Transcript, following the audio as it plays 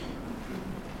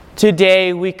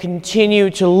Today we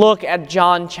continue to look at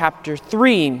John chapter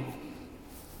 3.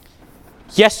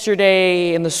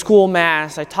 Yesterday in the school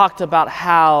mass, I talked about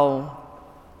how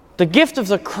the gift of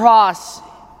the cross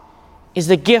is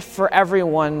the gift for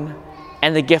everyone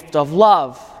and the gift of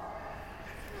love.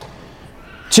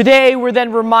 Today we're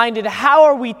then reminded, how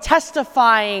are we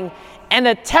testifying and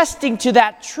attesting to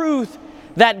that truth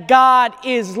that God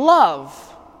is love?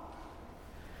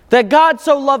 That God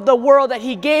so loved the world that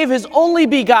He gave His only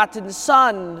begotten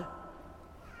Son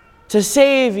to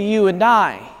save you and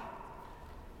I.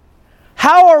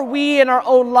 How are we in our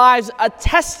own lives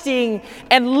attesting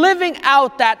and living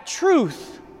out that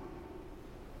truth?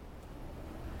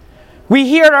 We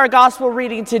hear in our gospel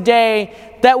reading today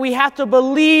that we have to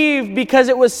believe because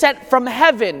it was sent from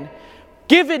heaven,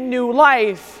 given new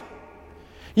life.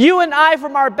 You and I,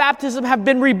 from our baptism, have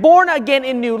been reborn again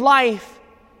in new life,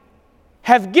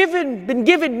 have been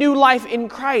given new life in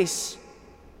Christ,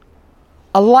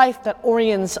 a life that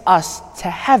orients us to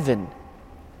heaven.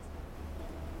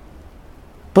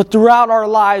 But throughout our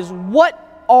lives,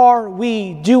 what are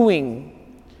we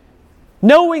doing?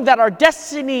 Knowing that our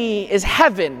destiny is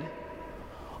heaven,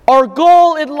 our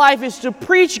goal in life is to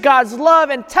preach God's love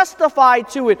and testify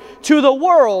to it to the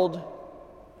world.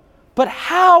 But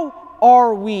how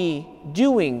are we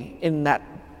doing in that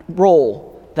role,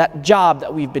 that job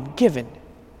that we've been given?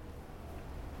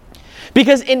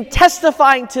 Because in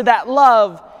testifying to that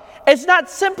love, it's not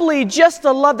simply just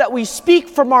the love that we speak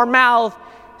from our mouth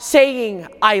saying,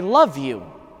 I love you.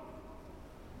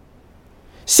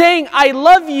 Saying, I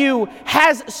love you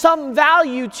has some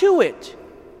value to it.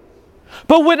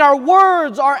 But when our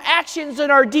words, our actions,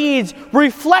 and our deeds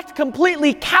reflect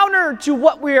completely counter to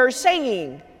what we are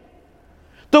saying,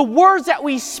 the words that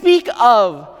we speak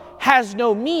of has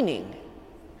no meaning.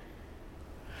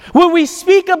 When we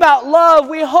speak about love,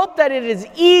 we hope that it is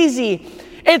easy.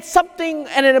 It's something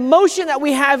and an emotion that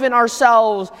we have in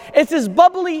ourselves. It's this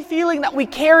bubbly feeling that we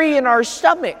carry in our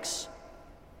stomachs.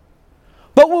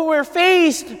 But when we're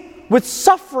faced with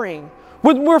suffering,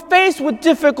 when we're faced with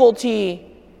difficulty,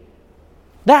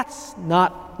 that's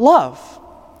not love.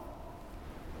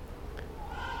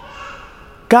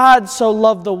 God so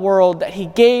loved the world that He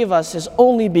gave us His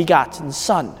only begotten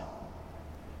Son.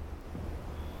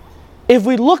 If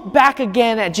we look back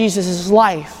again at Jesus'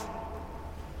 life,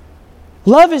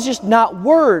 love is just not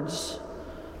words.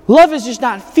 Love is just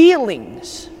not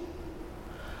feelings.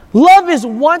 Love is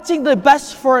wanting the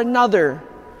best for another,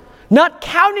 not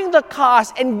counting the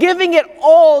cost and giving it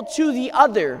all to the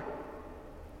other.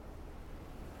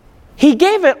 He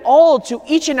gave it all to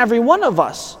each and every one of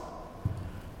us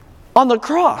on the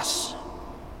cross.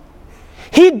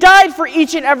 He died for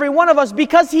each and every one of us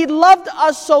because He loved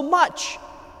us so much.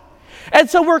 And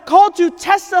so we're called to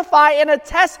testify and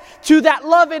attest to that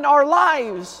love in our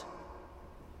lives.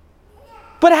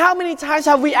 But how many times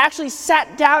have we actually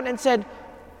sat down and said,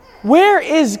 where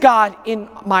is God in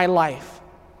my life?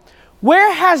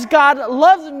 Where has God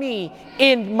loved me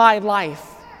in my life?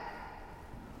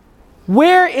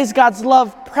 Where is God's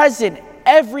love present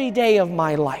every day of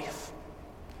my life?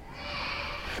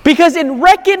 Because in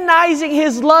recognizing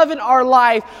His love in our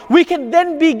life, we can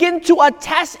then begin to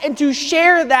attest and to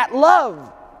share that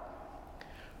love.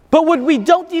 But when we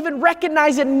don't even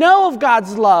recognize and know of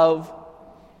God's love,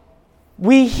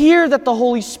 we hear that the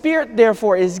Holy Spirit,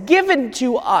 therefore, is given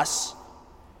to us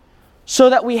so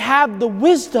that we have the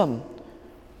wisdom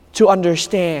to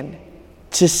understand,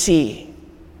 to see.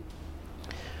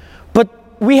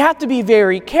 But we have to be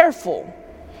very careful,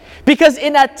 because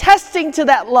in attesting to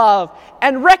that love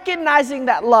and recognizing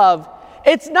that love,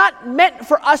 it's not meant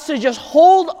for us to just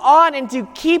hold on and to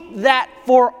keep that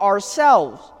for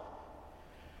ourselves.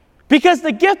 Because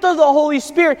the gift of the Holy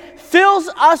Spirit fills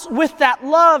us with that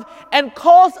love and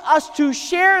calls us to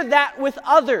share that with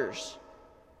others.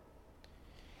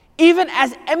 Even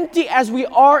as empty as we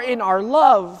are in our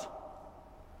love,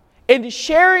 in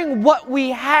sharing what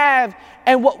we have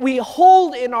and what we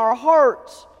hold in our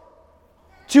hearts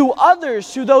to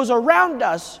others, to those around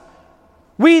us,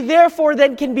 we therefore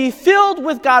then can be filled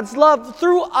with God's love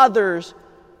through others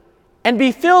and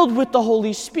be filled with the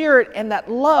Holy Spirit and that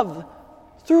love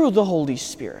through the Holy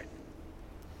Spirit.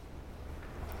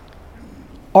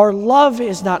 Our love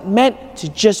is not meant to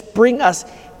just bring us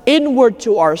inward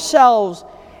to ourselves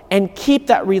and keep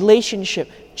that relationship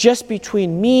just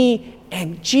between me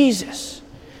and Jesus,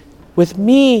 with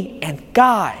me and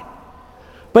God.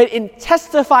 But in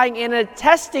testifying and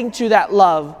attesting to that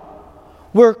love,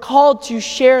 we're called to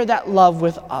share that love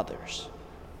with others.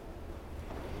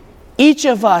 Each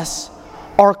of us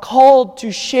are called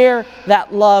to share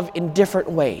that love in different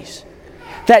ways.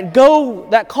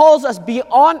 that calls us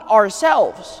beyond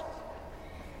ourselves.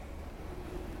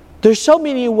 There's so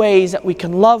many ways that we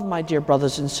can love, my dear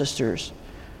brothers and sisters.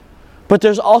 But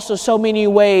there's also so many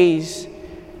ways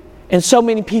and so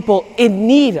many people in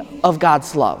need of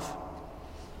God's love.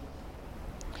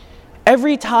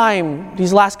 Every time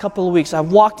these last couple of weeks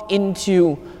I've walked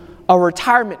into a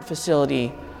retirement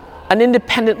facility, an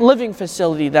independent living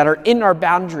facility that are in our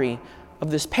boundary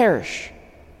of this parish,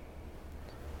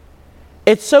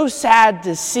 it's so sad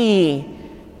to see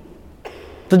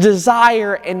the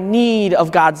desire and need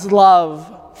of God's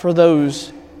love for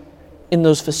those in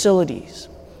those facilities.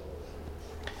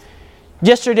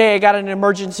 Yesterday, I got an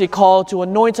emergency call to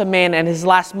anoint a man in his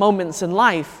last moments in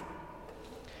life.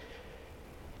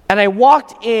 And I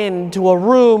walked into a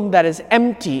room that is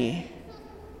empty,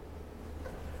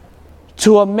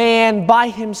 to a man by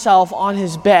himself on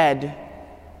his bed,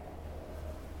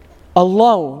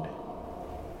 alone,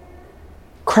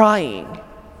 crying,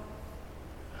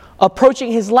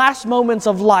 approaching his last moments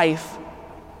of life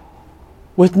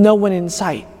with no one in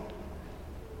sight,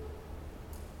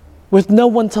 with no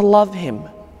one to love him,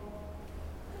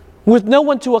 with no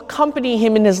one to accompany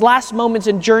him in his last moments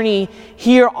and journey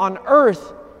here on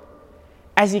earth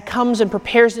as he comes and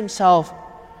prepares himself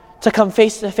to come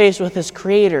face to face with his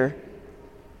Creator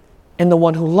and the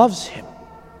one who loves him.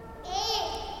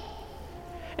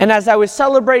 And as I was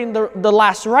celebrating the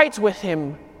last rites with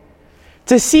him,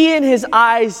 to see in his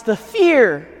eyes the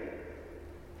fear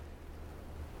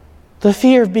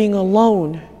of being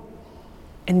alone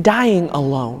and dying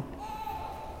alone.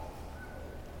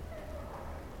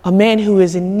 A man who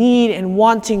is in need and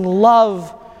wanting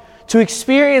love, to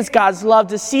experience God's love,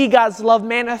 to see God's love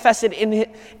manifested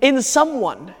in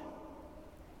someone.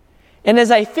 And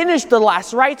as I finished the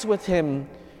last rites with him,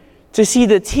 to see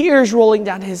the tears rolling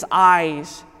down his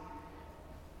eyes,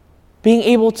 being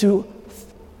able to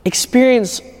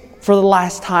experience for the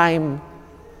last time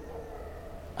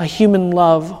a human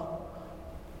love,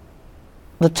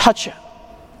 the touch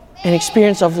and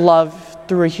experience of love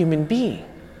through a human being.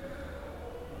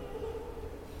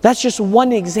 That's just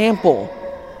one example.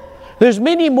 There's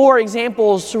many more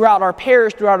examples throughout our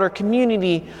parish, throughout our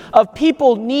community, of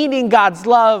people needing God's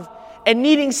love and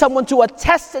needing someone to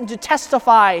attest and to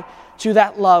testify to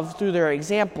that love through their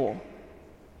example.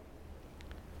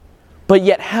 But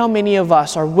yet, how many of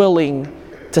us are willing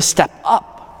to step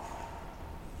up,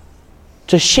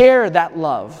 to share that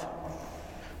love,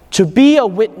 to be a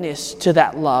witness to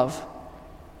that love,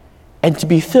 and to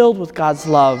be filled with God's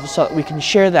love so that we can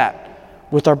share that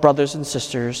with our brothers and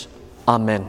sisters? Amen.